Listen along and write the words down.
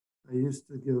I used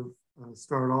to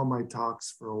start all my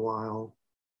talks for a while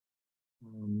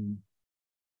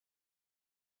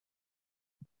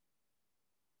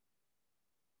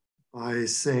by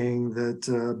saying that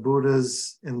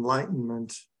Buddha's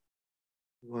enlightenment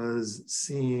was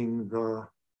seeing the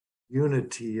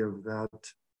unity of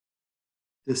that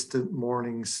distant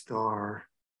morning star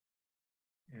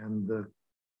and the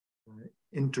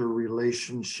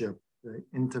interrelationship, the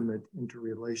intimate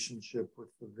interrelationship with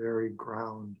the very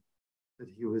ground that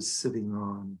he was sitting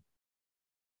on.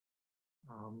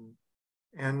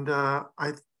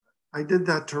 I did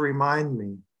that to remind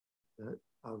me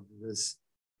of this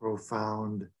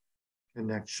profound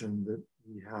connection that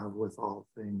we have with all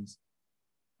things.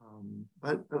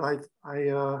 But I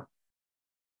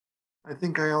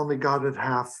think I only got it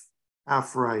half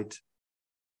right.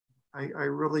 I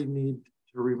really need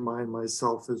to remind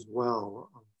myself as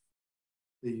well of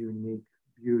the unique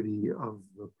beauty of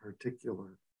the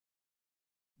particular,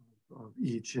 of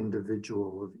each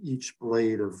individual, of each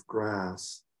blade of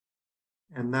grass.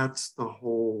 And that's the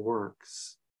whole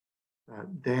works,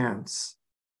 that dance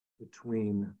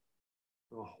between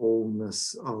the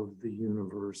wholeness of the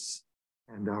universe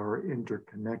and our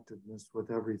interconnectedness with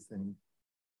everything,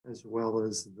 as well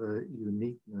as the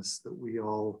uniqueness that we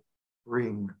all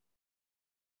bring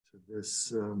to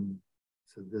this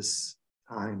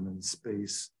time and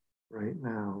space right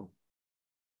now.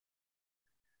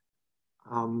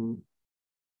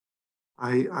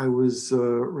 I was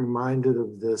reminded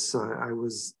of this. I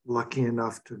was lucky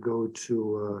enough to go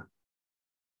to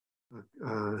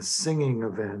a singing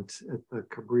event at the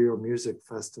Cabrillo Music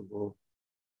Festival.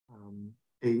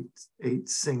 8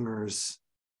 singers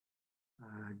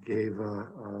gave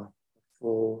a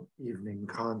full evening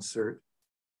concert,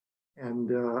 and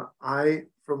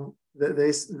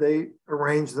they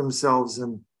arranged themselves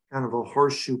in kind of a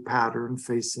horseshoe pattern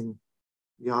facing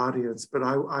the audience, but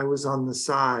I was on the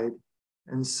side,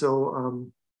 and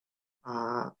so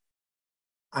I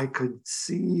could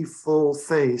see full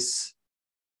face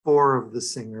 4 of the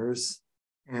singers,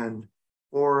 and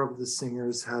 4 of the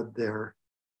singers had their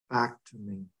back to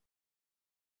me.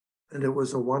 And it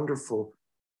was a wonderful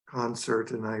concert,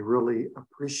 and I really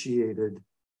appreciated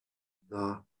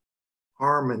the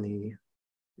harmony,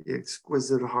 the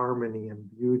exquisite harmony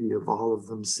and beauty of all of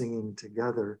them singing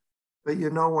together. But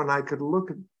you know, when I could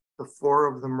look at the 4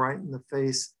 of them right in the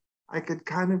face, I could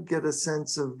kind of get a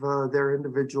sense of their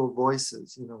individual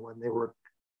voices, you know, when they were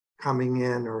coming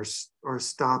in or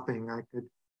stopping. I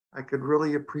could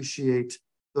really appreciate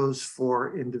those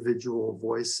 4 individual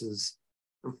voices.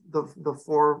 The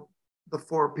four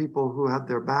people who had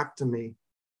their back to me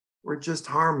were just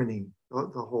harmony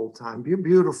the whole time.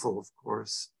 Beautiful, of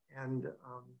course. And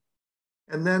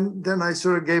then I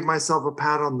sort of gave myself a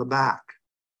pat on the back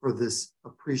for this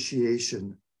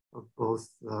appreciation of both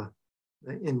the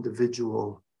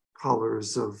individual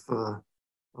colors of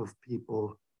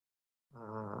people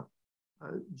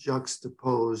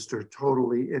juxtaposed or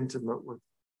totally intimate with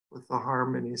the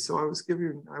harmony. So I was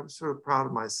sort of proud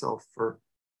of myself for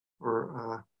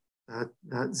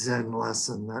that Zen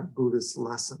lesson, that Buddhist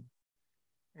lesson.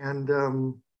 And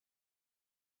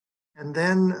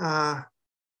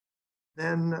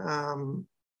then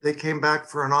they came back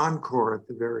for an encore at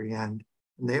the very end,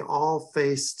 and they all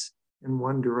faced in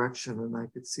one direction, and I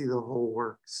could see the whole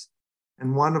works.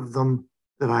 And one of them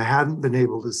that I hadn't been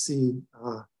able to see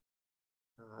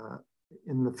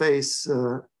in the face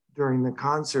during the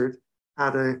concert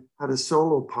had a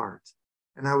solo part,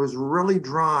 and I was really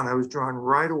drawn. I was drawn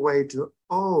right away to,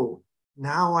 oh,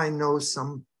 now I know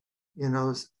somebody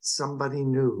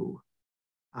new.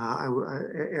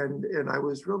 And I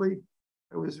was really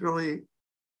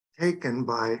taken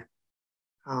by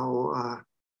how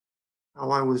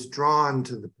I was drawn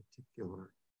to the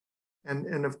particular,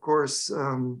 and of course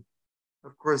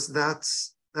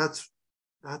that's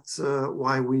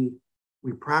why we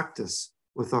practice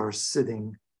with our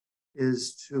sitting,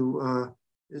 is to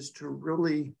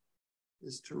really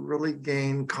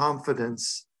gain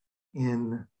confidence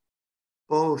in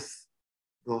both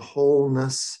the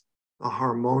wholeness, the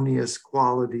harmonious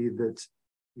quality that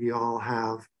we all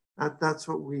have. That's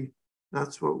what we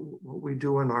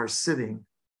do in our sitting,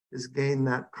 is gain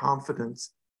that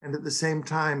confidence, and at the same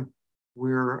time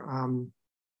we're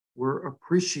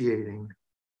appreciating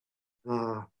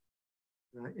the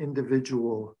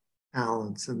individual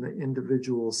talents and the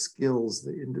individual skills,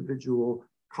 the individual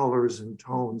colors and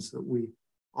tones that we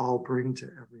all bring to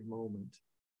every moment.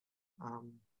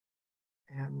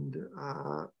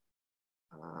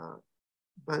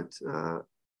 But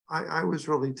I was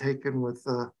really taken with,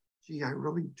 gee, I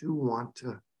really do want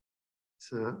to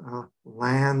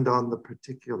land on the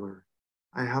particular.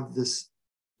 I have this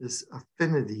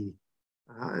affinity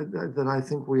that I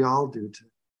think we all do, to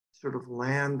sort of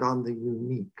land on the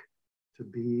unique, to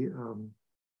be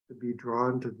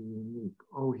drawn to the unique.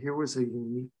 Oh, here was a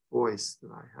unique voice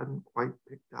that I hadn't quite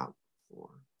picked out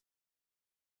before.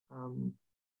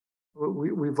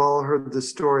 We've all heard the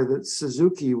story that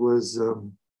Suzuki was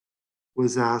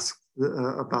asked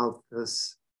about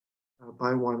this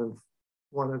by one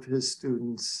of his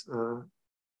students.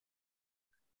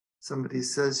 Somebody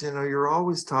says, you're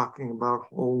always talking about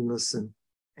wholeness and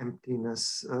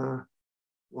emptiness.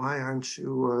 Why aren't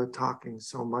you talking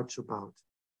so much about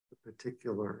the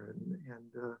particular?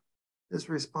 And his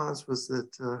response was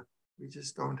that we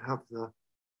just don't have the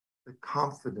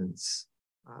confidence,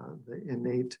 the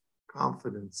innate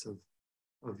confidence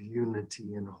of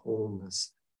unity and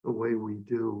wholeness the way we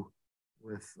do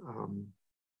with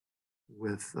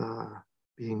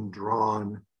being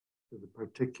drawn to the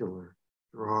particular,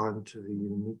 drawn to the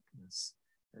uniqueness.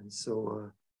 And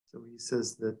so he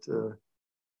says that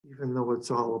even though it's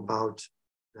all about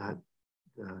that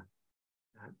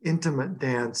intimate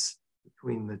dance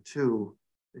between the two,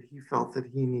 that he felt that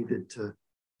he needed to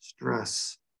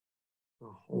stress the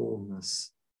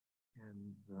wholeness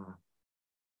and the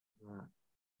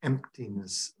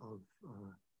emptiness of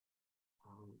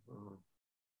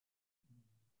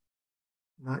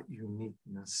not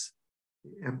uniqueness,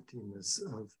 the emptiness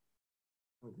of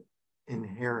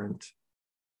inherent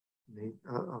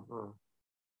of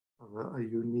a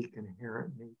unique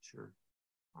inherent nature,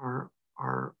 are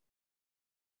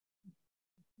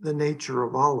the nature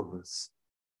of all of us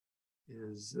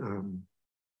is that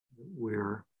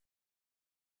we're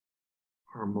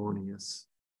harmonious,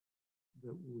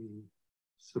 that we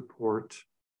support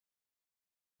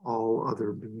all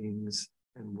other beings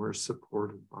and we're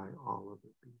supported by all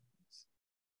other beings.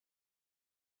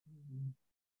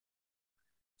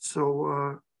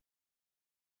 So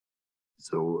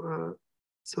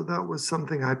that was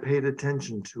something I paid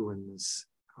attention to in this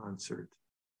concert,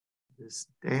 this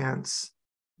dance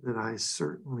that I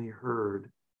certainly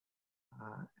heard,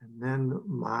 and then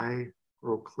my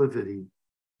proclivity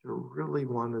to really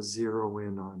want to zero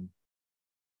in on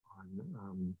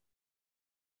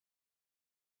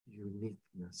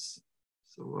uniqueness.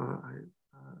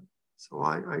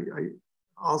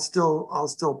 I'll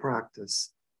still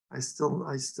practice. I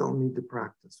still need to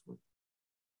practice with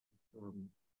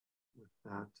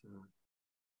that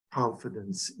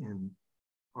confidence in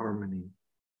harmony,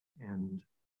 and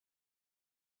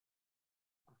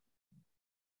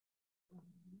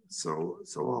so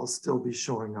I'll still be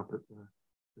showing up at the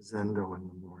Zendo in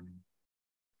the morning.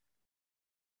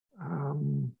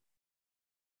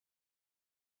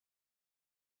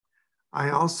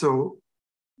 I also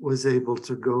was able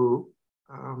to go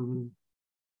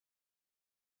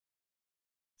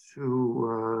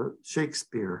to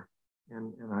Shakespeare,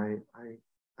 and I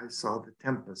saw The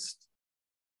Tempest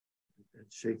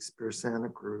at Shakespeare Santa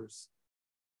Cruz,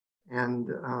 and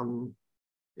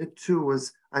it too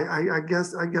was. I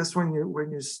guess when you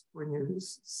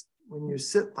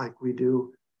sit like we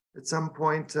do, at some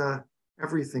point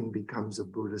everything becomes a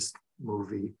Buddhist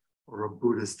movie or a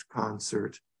Buddhist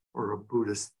concert or a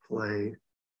Buddhist play.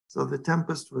 So The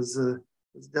Tempest was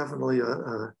definitely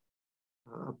a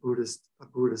Buddhist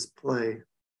play.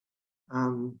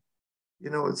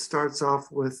 It starts off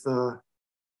with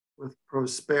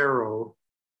Prospero,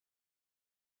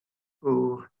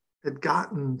 who had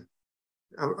gotten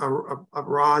a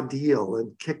raw deal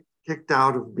and kicked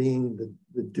out of being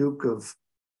the Duke of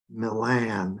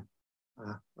Milan.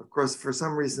 Of course, for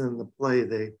some reason in the play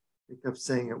they kept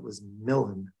saying it was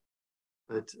Milan.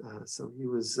 But so he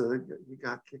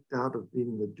got kicked out of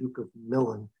being the Duke of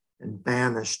Milan and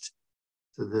banished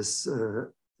to this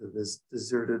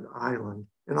deserted island,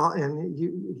 and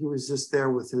he was just there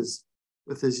with his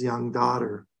young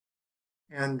daughter,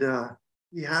 and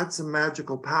he had some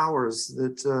magical powers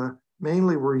that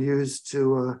mainly were used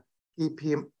to keep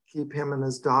him and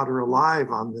his daughter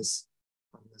alive on this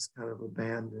kind of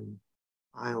abandoned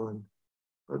island.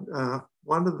 But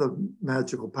one of the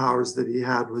magical powers that he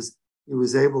had was he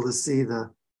was able to see the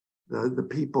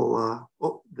people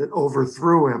that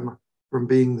overthrew him from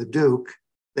being the Duke.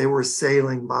 They were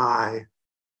sailing by.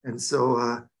 And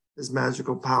so his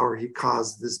magical power, he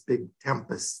caused this big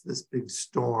tempest, this big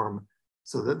storm,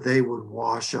 so that they would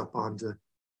wash up onto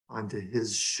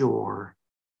his shore.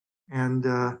 And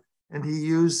he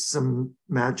used some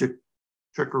magic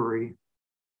trickery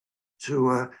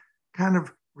to kind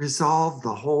of resolve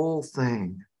the whole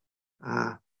thing.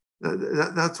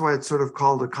 That's why it's sort of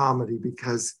called a comedy,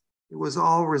 because it was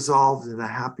all resolved in a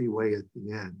happy way at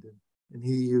the end. and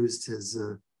he used his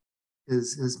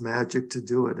magic to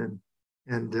do it,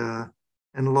 and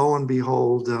lo and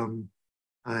behold,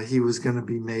 he was going to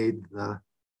be made the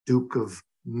Duke of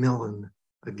Milan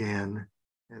again,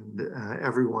 and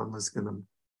everyone was going to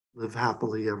live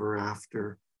happily ever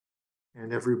after,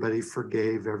 and everybody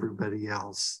forgave everybody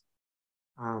else.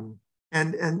 And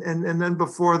then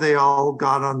before they all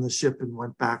got on the ship and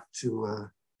went back to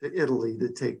Italy to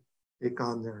take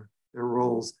on their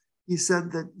roles, he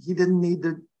said that he didn't need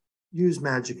to use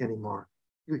magic anymore.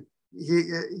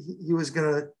 He was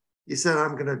gonna. He said,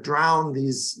 "I'm gonna drown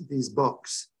these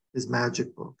books, his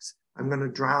magic books. I'm gonna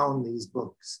drown these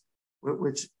books,"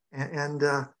 which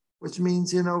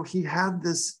means, you know, he had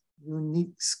this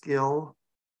unique skill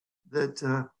that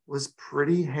was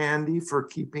pretty handy for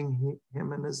keeping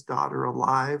him and his daughter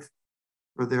alive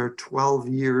for their 12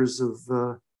 years of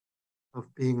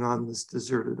being on this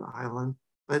deserted island.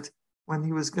 But when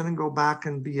he was going to go back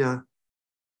and be a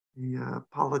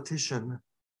politician,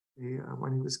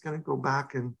 when he was going to go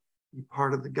back and be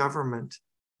part of the government,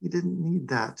 he didn't need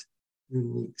that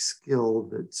unique skill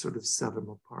that sort of set him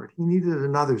apart. He needed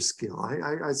another skill.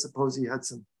 I suppose he had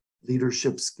some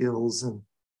leadership skills,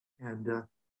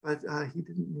 but he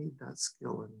didn't need that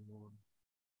skill anymore.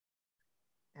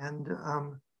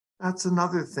 And that's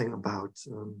another thing about.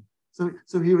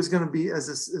 So he was going to be, as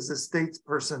a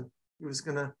statesperson, he was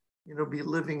going to, you know, be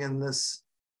living in this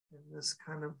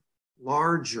kind of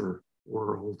larger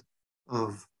world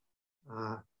of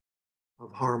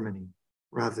harmony,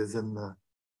 rather than the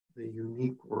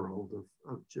unique world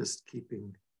of just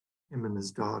keeping him and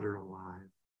his daughter alive.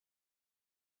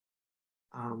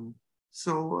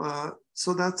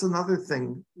 So that's another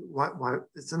thing. Why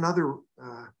it's another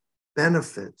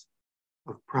benefit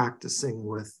of practicing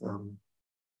with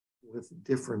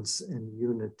difference and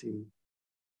unity,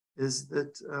 is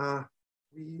that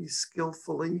we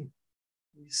skillfully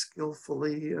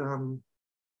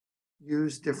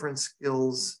use different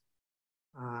skills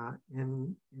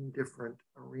in different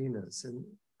arenas, and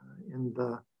in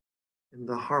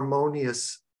the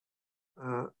harmonious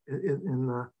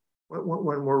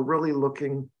when we're really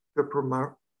looking to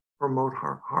promote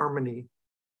harmony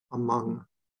among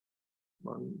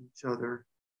each other,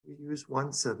 we use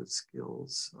one set of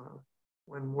skills.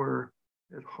 When we're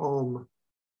at home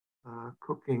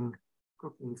cooking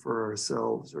for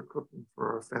ourselves or cooking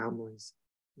for our families,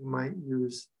 we might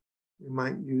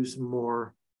use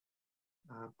more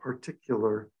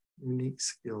particular, unique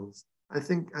skills. I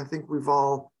think we've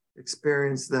all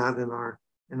experienced that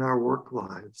in our work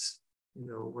lives. You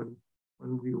know,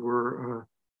 when we were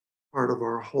part of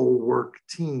our whole work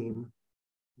team,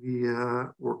 we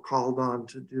were called on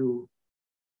to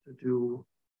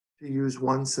use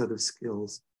one set of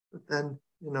skills. But then,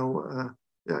 you know,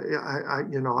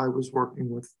 I was working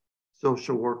with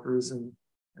social workers and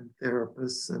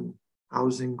therapists and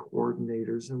housing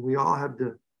coordinators, and we all had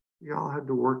to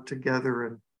work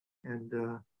together and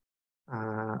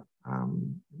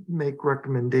make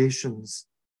recommendations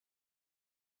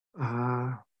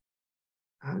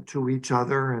to each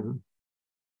other,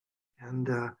 and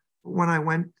when I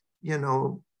went, you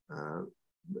know,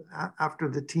 after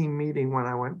the team meeting, when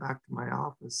I went back to my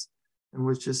office and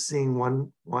was just seeing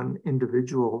one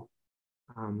individual,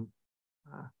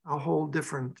 a whole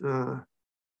different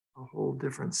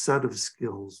set of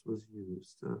skills was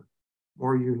used,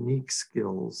 more unique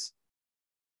skills,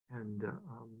 and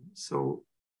so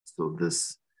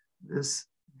this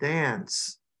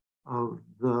dance of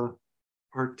the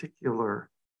particular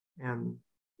and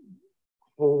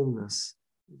wholeness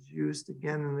is used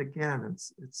again and again.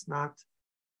 It's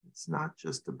not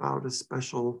just about a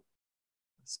special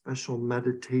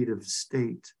meditative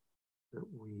state that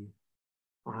we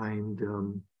find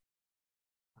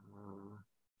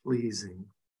pleasing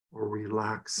or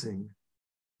relaxing,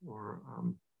 or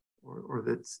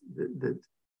that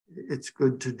it's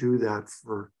good to do that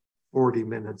for 40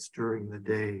 minutes during the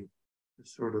day to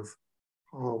sort of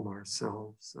calm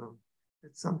ourselves.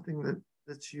 It's something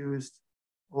that's used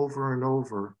over and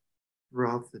over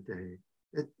throughout the day.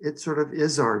 It sort of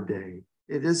is our day.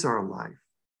 It is our life.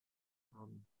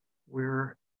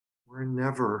 We're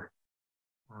never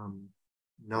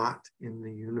not in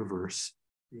the universe,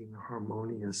 being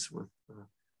harmonious with the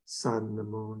sun, the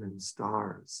moon, and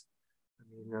stars. I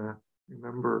mean,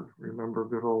 remember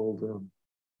good old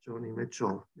Joni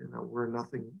Mitchell. You know,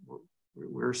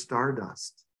 we're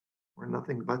stardust. We're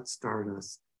nothing but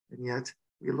stardust, and yet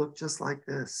we look just like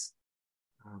this.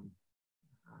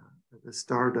 The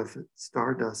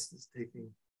stardust is taking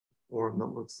a form that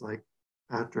looks like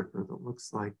Patrick, or that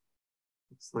looks like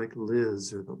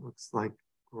Liz, or that looks like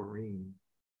Corrine.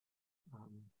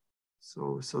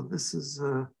 So this is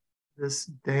this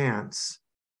dance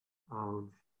of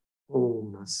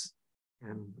wholeness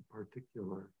and the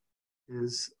particular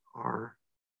is our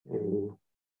whole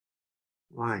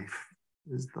life,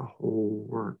 is the whole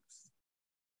works.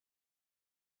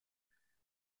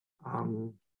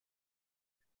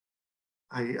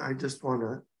 I just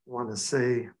want to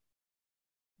say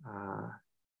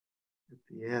at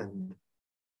the end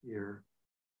here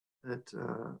that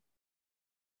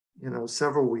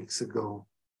several weeks ago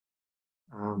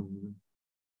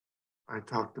I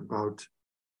talked about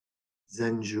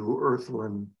Zenju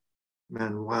Earthlyn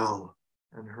Manuel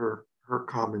and her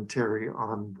commentary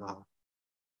on the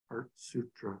Heart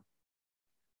Sutra.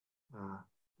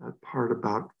 That part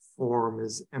about form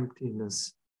is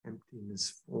emptiness,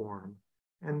 emptiness form.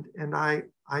 And I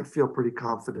feel pretty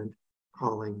confident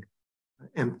calling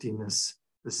emptiness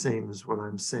the same as what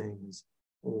I'm saying is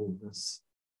wholeness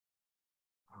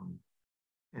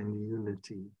and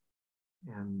unity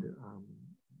and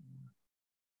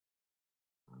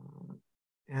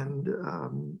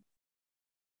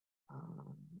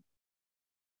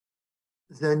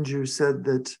Zenju said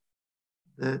that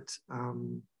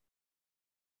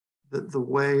the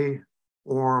way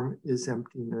form is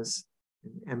emptiness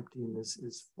and emptiness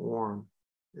is form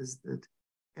is that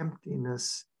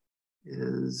emptiness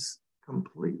is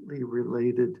completely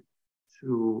related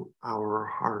to our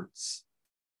hearts.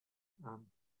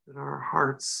 That our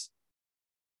hearts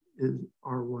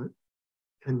are what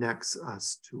connects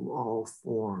us to all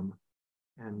form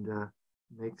and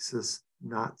makes us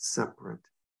not separate.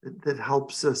 That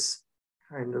helps us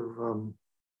kind of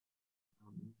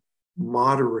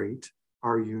moderate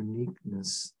our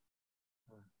uniqueness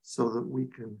so that we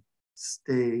can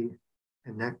stay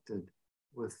connected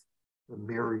with the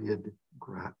myriad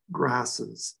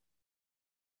grasses,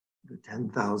 the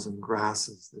 10,000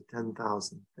 grasses, the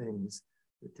 10,000 things,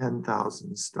 the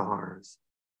 10,000 stars,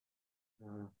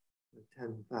 the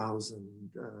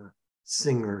 10,000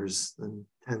 singers, the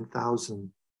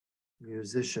 10,000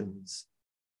 musicians.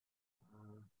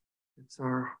 It's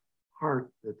our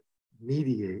heart that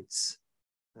mediates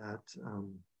that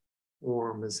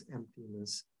form is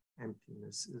emptiness,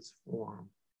 emptiness is form.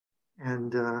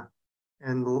 And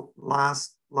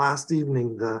last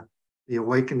evening, the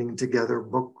Awakening Together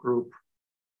book group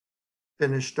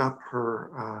finished up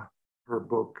her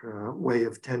book, Way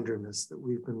of Tenderness, that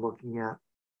we've been looking at.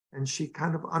 And she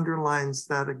kind of underlines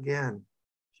that again.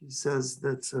 She says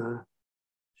that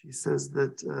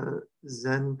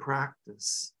Zen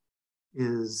practice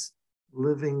is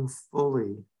living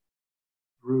fully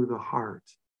through the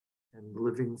heart and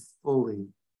living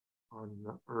fully on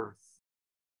the earth.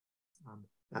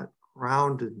 That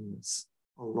groundedness,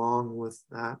 along with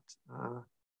that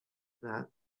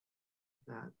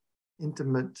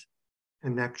intimate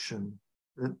connection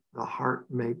that the heart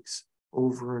makes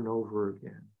over and over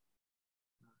again.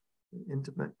 The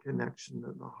intimate connection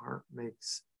that the heart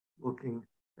makes looking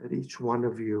at each one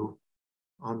of you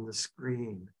on the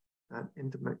screen. That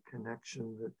intimate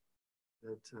connection that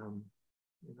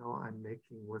I'm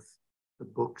making with the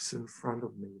books in front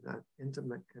of me. That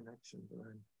intimate connection that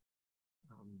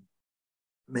I'm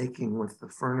making with the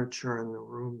furniture in the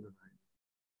room that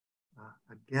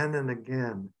again and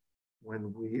again,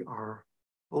 when we are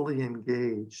fully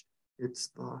engaged, it's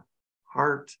the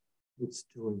heart that's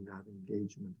doing that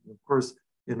engagement. And of course,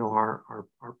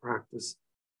 our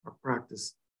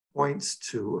practice points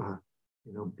to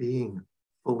being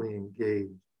fully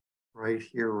engaged right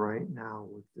here, right now,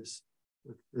 with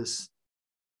this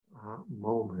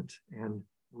moment, and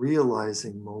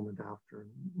realizing moment after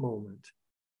moment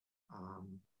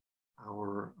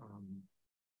our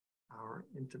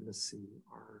intimacy,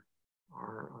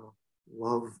 our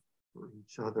love for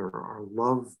each other, our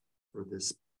love for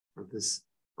this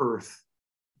earth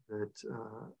that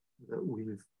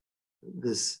we've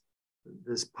this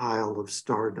pile of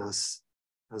stardust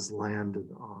has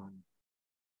landed on.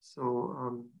 So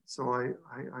I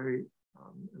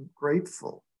am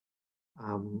grateful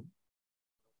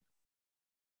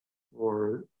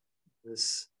for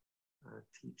this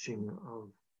teaching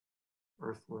of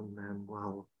Earthlyn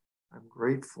Manuel. I'm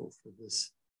grateful for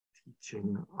this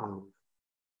teaching of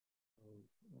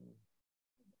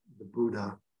the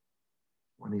Buddha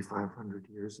 2,500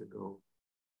 years ago,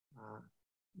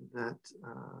 that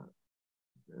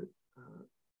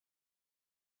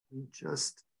we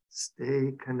just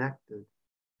stay connected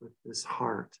with this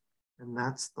heart, and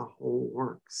that's the whole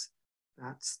works.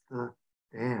 That's the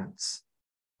dance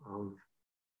of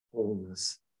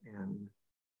wholeness and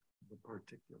the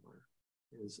particular.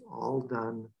 It is all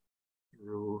done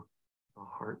through the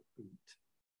heartbeat.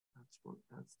 That's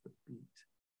the beat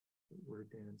that we're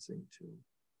dancing to.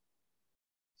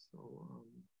 So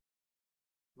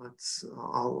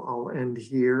I'll end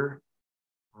here.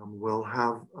 We'll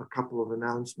have a couple of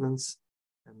announcements,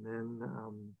 and then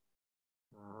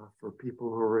for people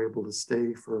who are able to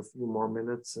stay for a few more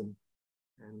minutes and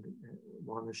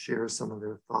want to share some of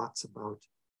their thoughts about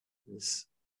this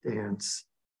dance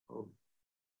of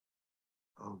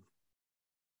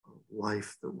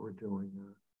life that we're doing.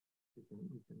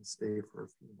 We can stay for a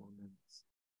few more minutes.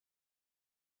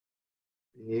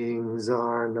 Beings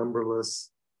are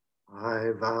numberless.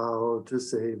 I vow to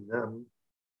save them.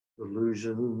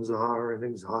 Illusions are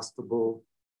inexhaustible.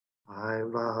 I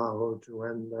vow to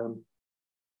end them.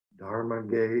 Dharma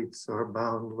gates are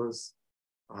boundless.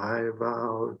 I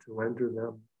vow to enter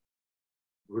them.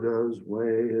 Buddha's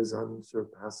way is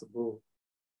unsurpassable.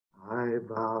 I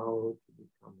vow to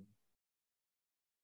become